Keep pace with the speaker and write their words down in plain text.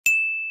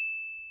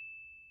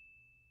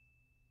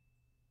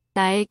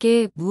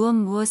나에게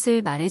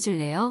무엇을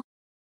말해줄래요?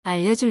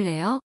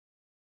 알려줄래요?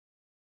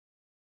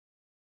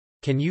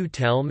 Can you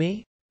tell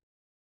me?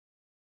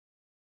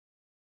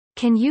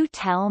 Can you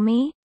tell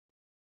me?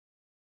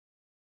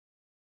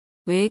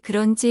 왜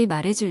그런지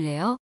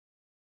말해줄래요?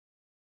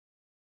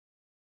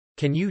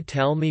 Can you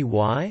tell me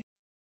why?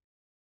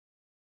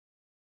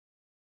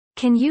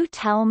 Can you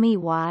tell me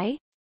why?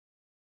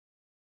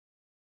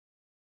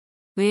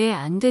 왜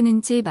안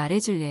되는지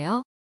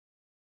말해줄래요?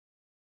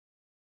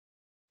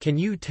 Can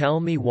you tell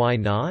me why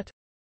not?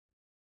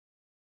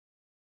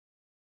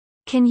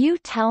 Can you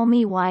tell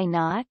me why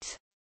not?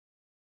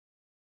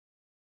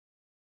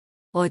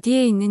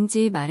 어디에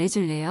있는지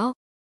말해줄래요?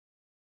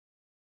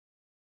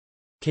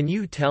 Can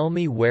you tell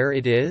me where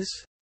it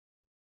is?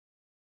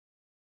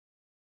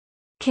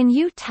 Can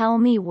you tell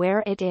me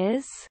where it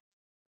is?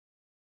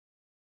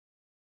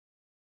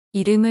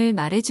 이름을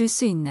말해줄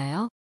수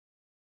있나요?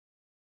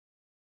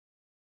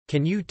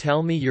 Can you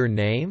tell me your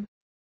name?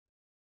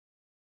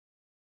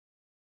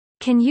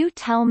 Can you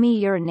tell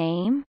me your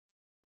name?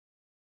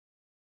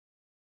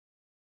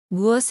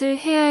 무엇을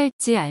해야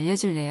할지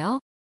알려줄래요?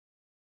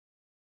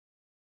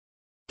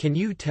 Can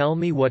you tell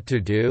me what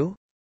to do?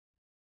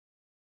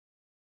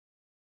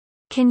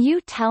 Can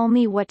you tell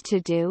me what to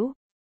do?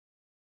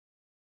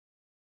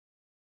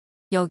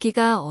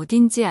 여기가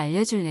어딘지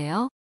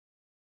알려줄래요?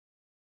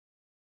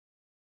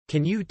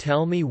 Can you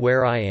tell me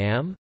where I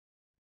am?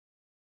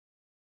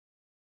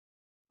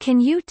 Can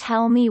you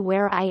tell me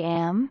where I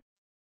am?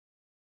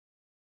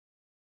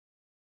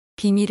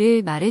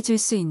 비밀을 말해줄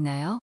수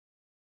있나요?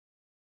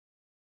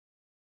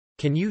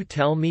 Can you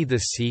tell me the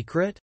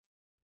secret?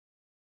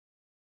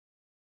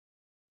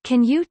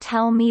 Can you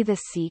tell me the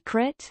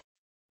secret?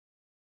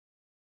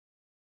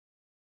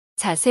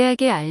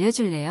 자세하게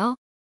알려줄래요?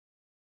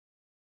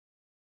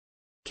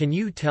 Can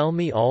you tell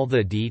me all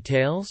the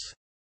details?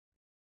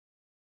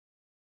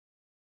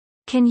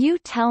 Can you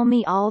tell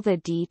me all the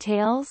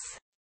details?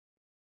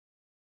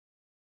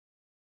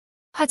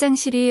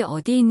 화장실이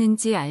어디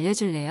있는지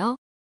알려줄래요?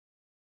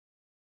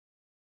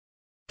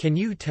 Can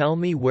you tell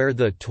me where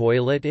the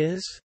toilet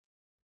is?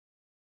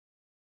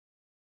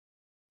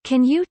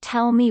 Can you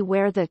tell me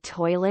where the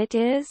toilet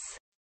is?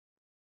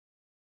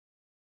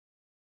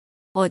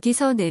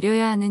 어디서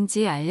내려야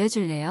하는지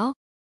알려줄래요?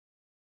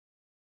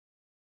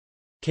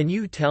 Can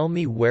you tell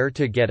me where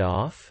to get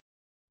off?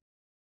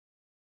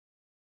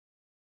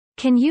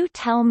 Can you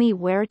tell me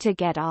where to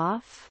get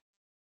off?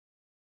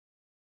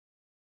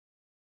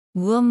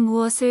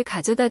 무엇을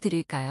가져다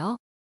드릴까요?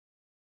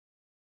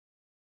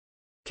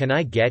 Can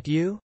I get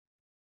you?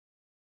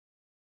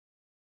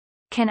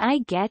 Can I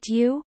get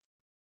you?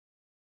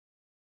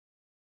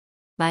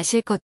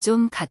 마실 것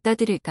좀 갖다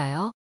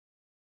드릴까요?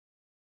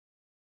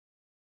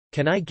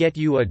 Can I get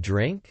you a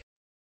drink?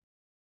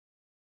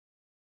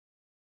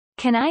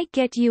 Can I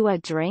get you a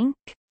drink?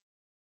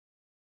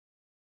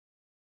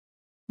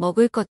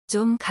 먹을 것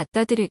좀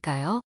갖다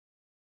드릴까요?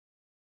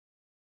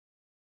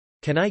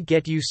 Can I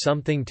get you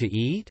something to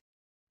eat?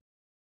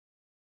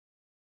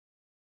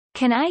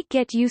 Can I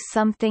get you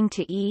something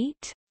to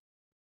eat?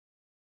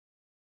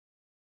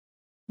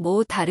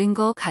 뭐 다른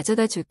거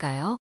가져다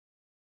줄까요?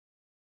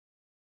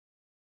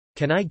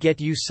 Can I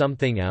get you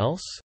something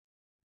else?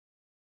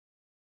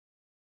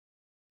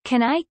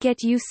 Can I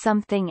get you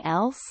something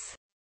else?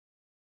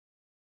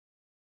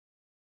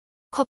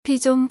 커피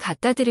좀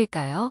갖다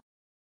드릴까요?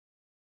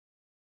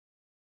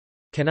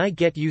 Can I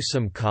get you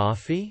some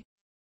coffee?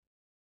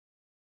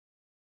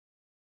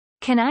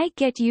 Can I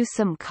get you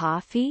some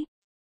coffee?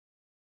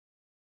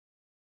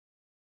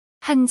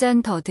 한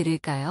잔 더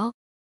드릴까요?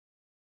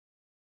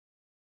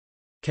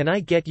 Can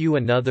I get you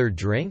another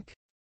drink?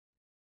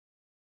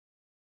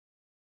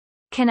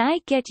 Can I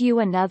get you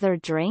another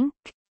drink?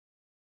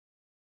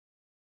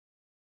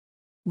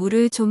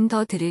 물을 좀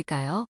더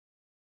드릴까요?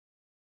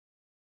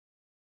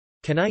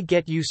 Can I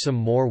get you some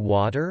more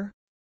water?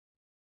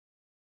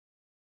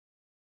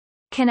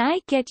 Can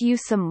I get you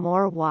some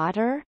more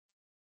water?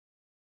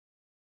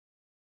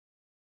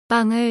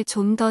 빵을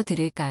좀 더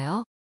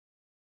드릴까요?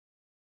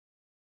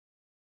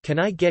 Can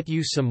I get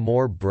you some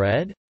more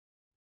bread?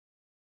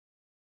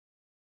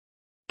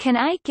 Can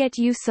I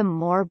get you some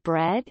more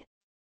bread?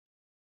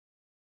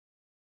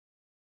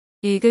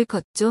 읽을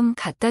것 좀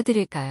갖다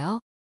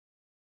드릴까요?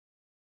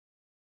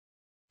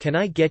 Can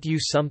I get you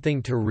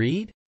something to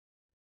read?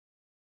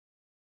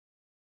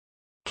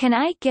 Can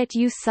I get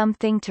you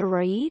something to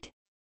read?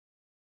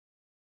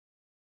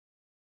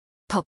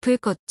 덮을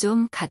것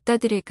좀 갖다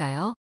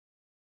드릴까요?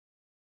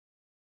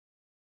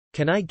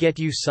 Can I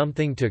get you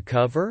something to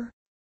cover?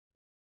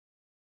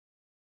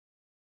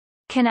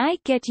 Can I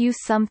get you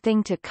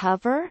something to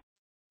cover?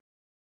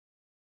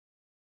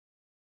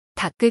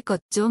 닦을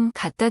것 좀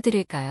갖다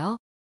드릴까요?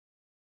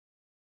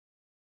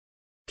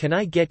 Can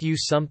I get you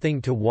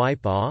something to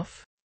wipe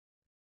off?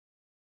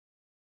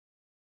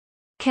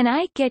 Can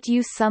I get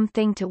you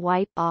something to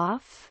wipe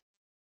off?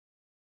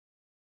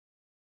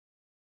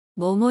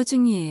 뭐뭐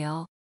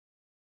중이에요.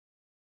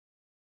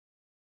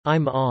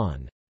 I'm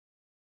on.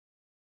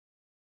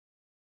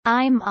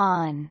 I'm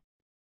on.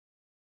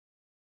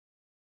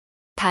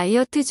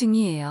 다이어트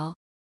중이에요.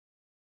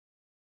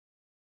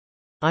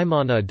 I'm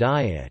on a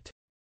diet.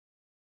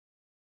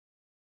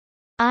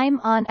 I'm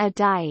on a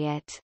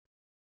diet.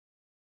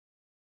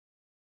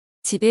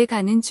 집에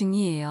가는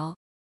중이에요.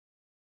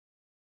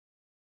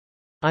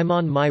 I'm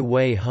on my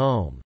way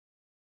home.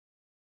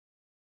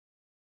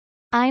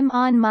 I'm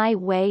on my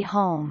way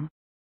home.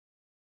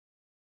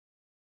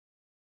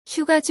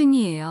 휴가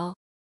중이에요.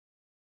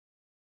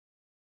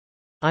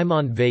 I'm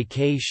on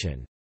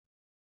vacation.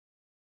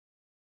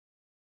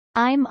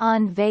 I'm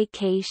on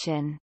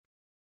vacation.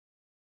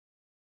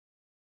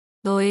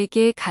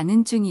 너에게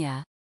가는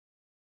중이야.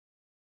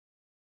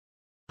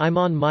 I'm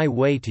on my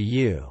way to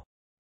you.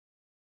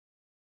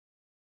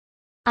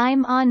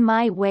 I'm on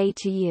my way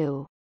to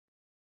you.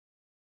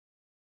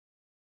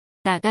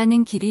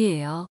 나가는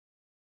길이에요.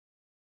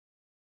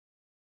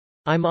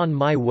 I'm on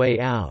my way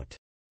out.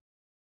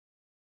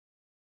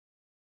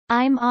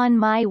 I'm on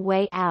my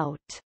way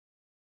out.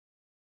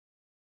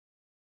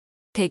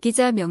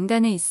 대기자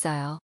명단에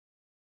있어요.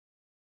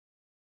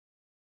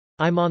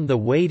 I'm on the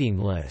waiting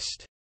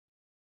list.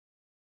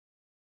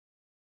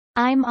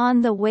 I'm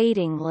on the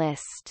waiting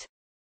list.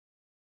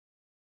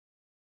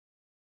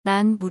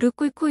 난 무릎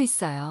꿇고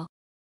있어요.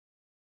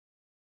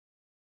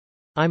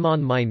 I'm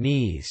on my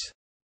knees.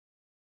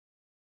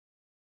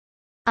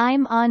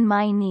 I'm on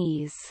my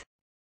knees.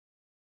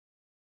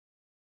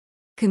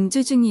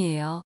 금주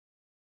중이에요.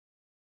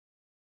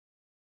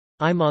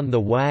 I'm on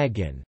the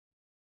wagon.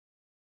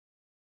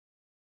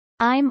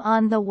 I'm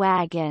on the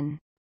wagon.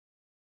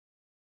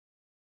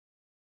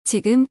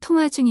 지금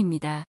통화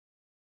중입니다.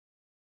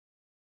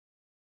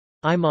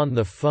 I'm on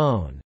the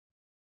phone.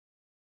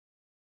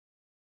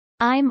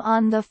 I'm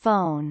on the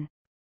phone.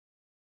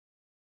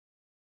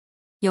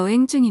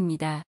 여행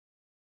중입니다.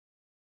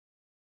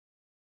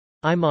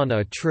 I'm on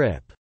a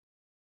trip.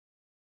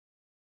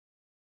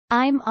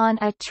 I'm on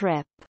a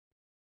trip.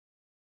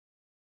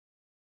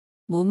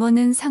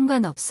 뭐뭐는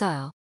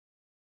상관없어요.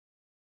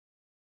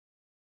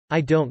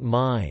 I don't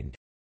mind.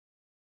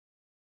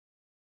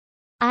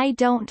 I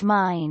don't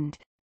mind.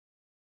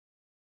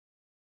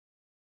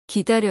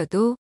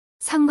 기다려도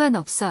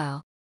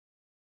상관없어요.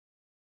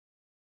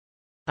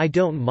 I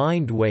don't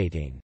mind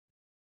waiting.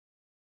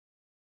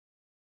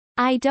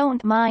 I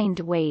don't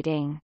mind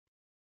waiting.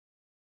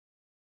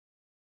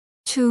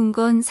 추운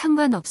건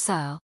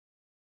상관없어요.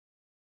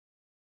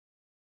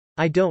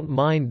 I don't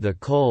mind the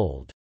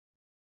cold.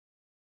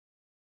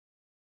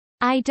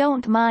 I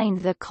don't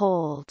mind the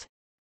cold.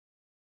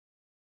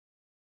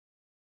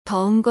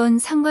 더운 건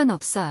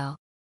상관없어요.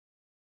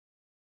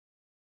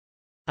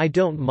 I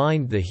don't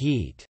mind the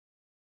heat.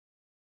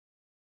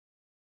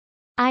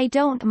 I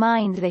don't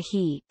mind the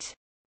heat.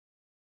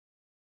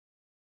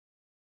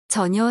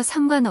 전혀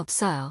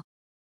상관없어요.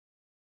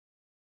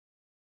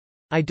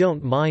 I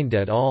don't mind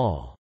at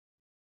all.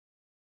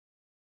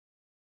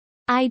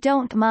 I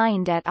don't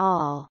mind at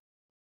all.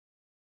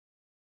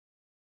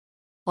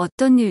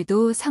 어떤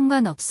일도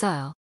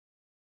상관없어요.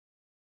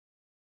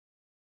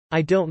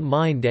 I don't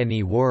mind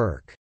any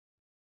work.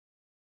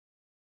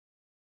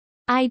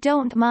 I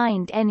don't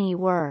mind any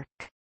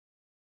work.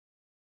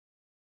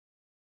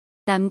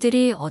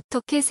 남들이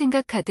어떻게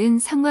생각하든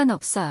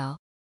상관없어요.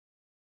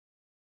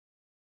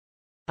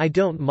 I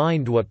don't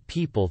mind what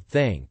people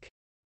think.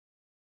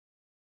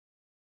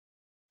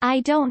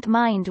 I don't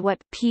mind what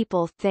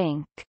people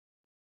think.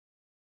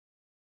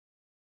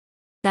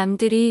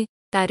 남들이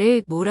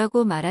나를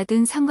뭐라고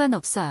말하든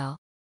상관없어요.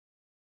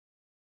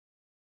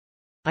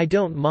 I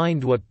don't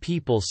mind what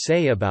people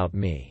say about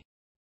me.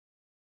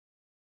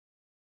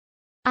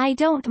 I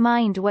don't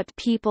mind what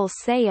people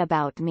say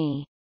about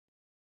me.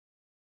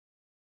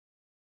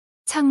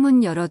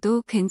 창문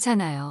열어도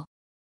괜찮아요.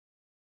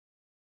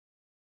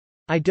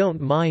 I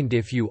don't mind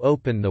if you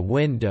open the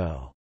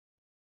window.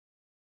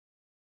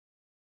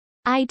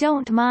 I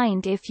don't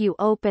mind if you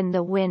open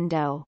the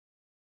window.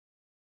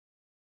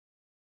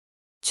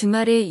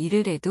 주말에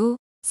일을 해도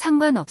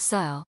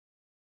상관없어요.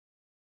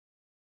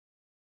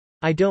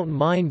 I don't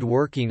mind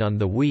working on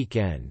the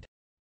weekend.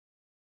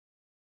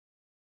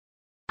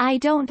 I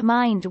don't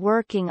mind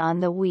working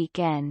on the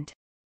weekend.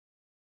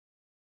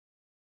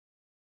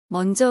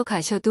 먼저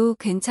가셔도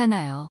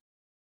괜찮아요.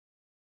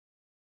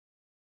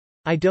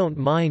 I don't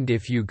mind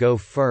if you go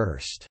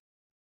first.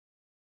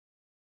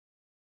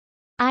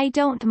 I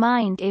don't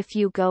mind if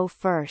you go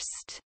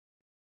first.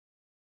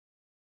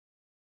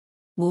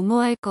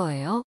 뭐뭐 할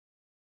거예요?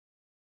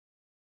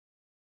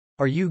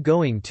 Are you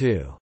going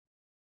to?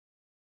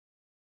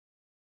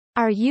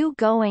 Are you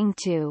going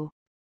to?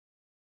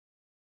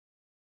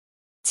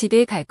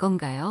 집에 갈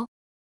건가요?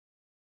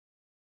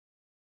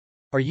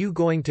 Are you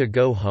going to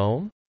go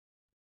home?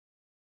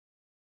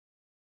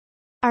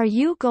 Are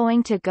you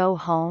going to go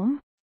home?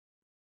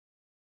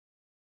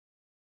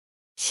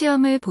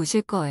 시험을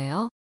보실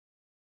거예요?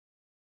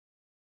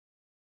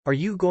 Are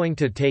you going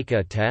to take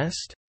a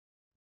test?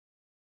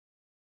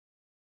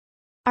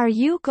 Are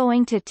you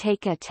going to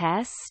take a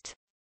test?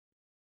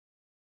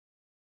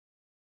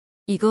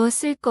 이거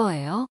쓸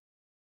거예요?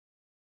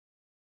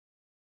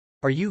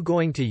 Are you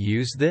going to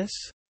use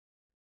this?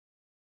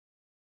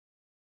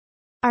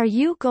 Are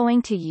you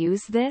going to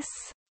use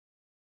this?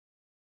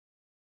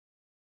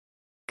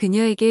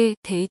 그녀에게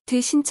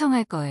데이트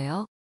신청할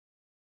거예요.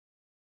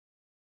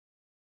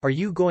 Are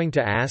you going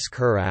to ask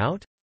her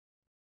out?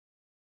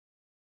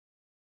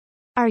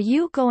 Are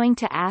you going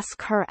to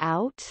ask her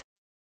out?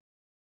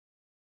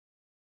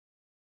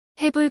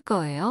 해볼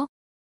거예요.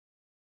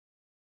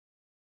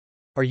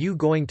 Are you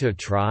going to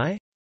try?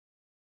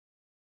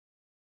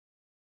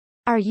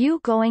 Are you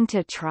going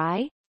to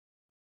try?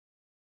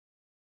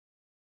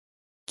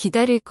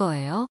 기다릴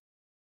거예요.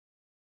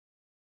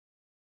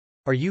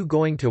 Are you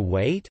going to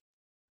wait?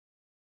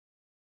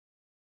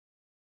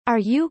 Are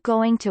you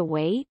going to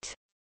wait?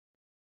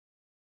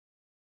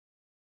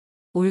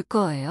 올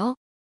거예요.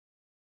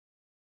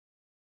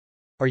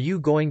 Are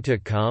you going to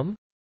come?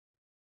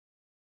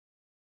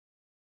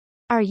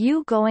 Are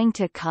you going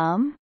to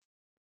come?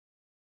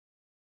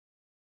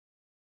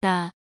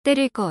 나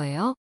때릴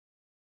거예요.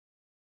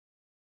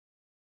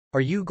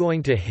 Are you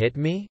going to hit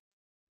me?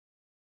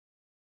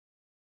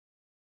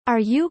 Are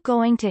you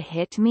going to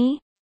hit me?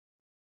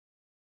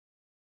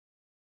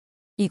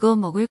 이거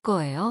먹을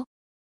거예요.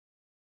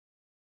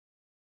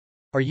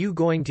 Are you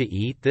going to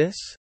eat this?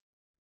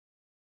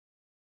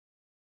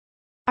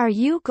 Are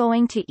you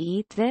going to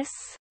eat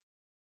this?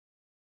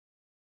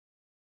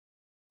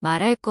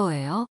 말할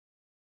거예요.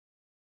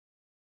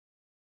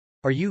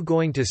 Are you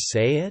going to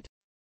say it?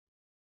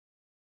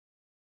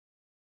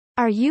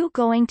 Are you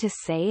going to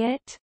say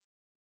it?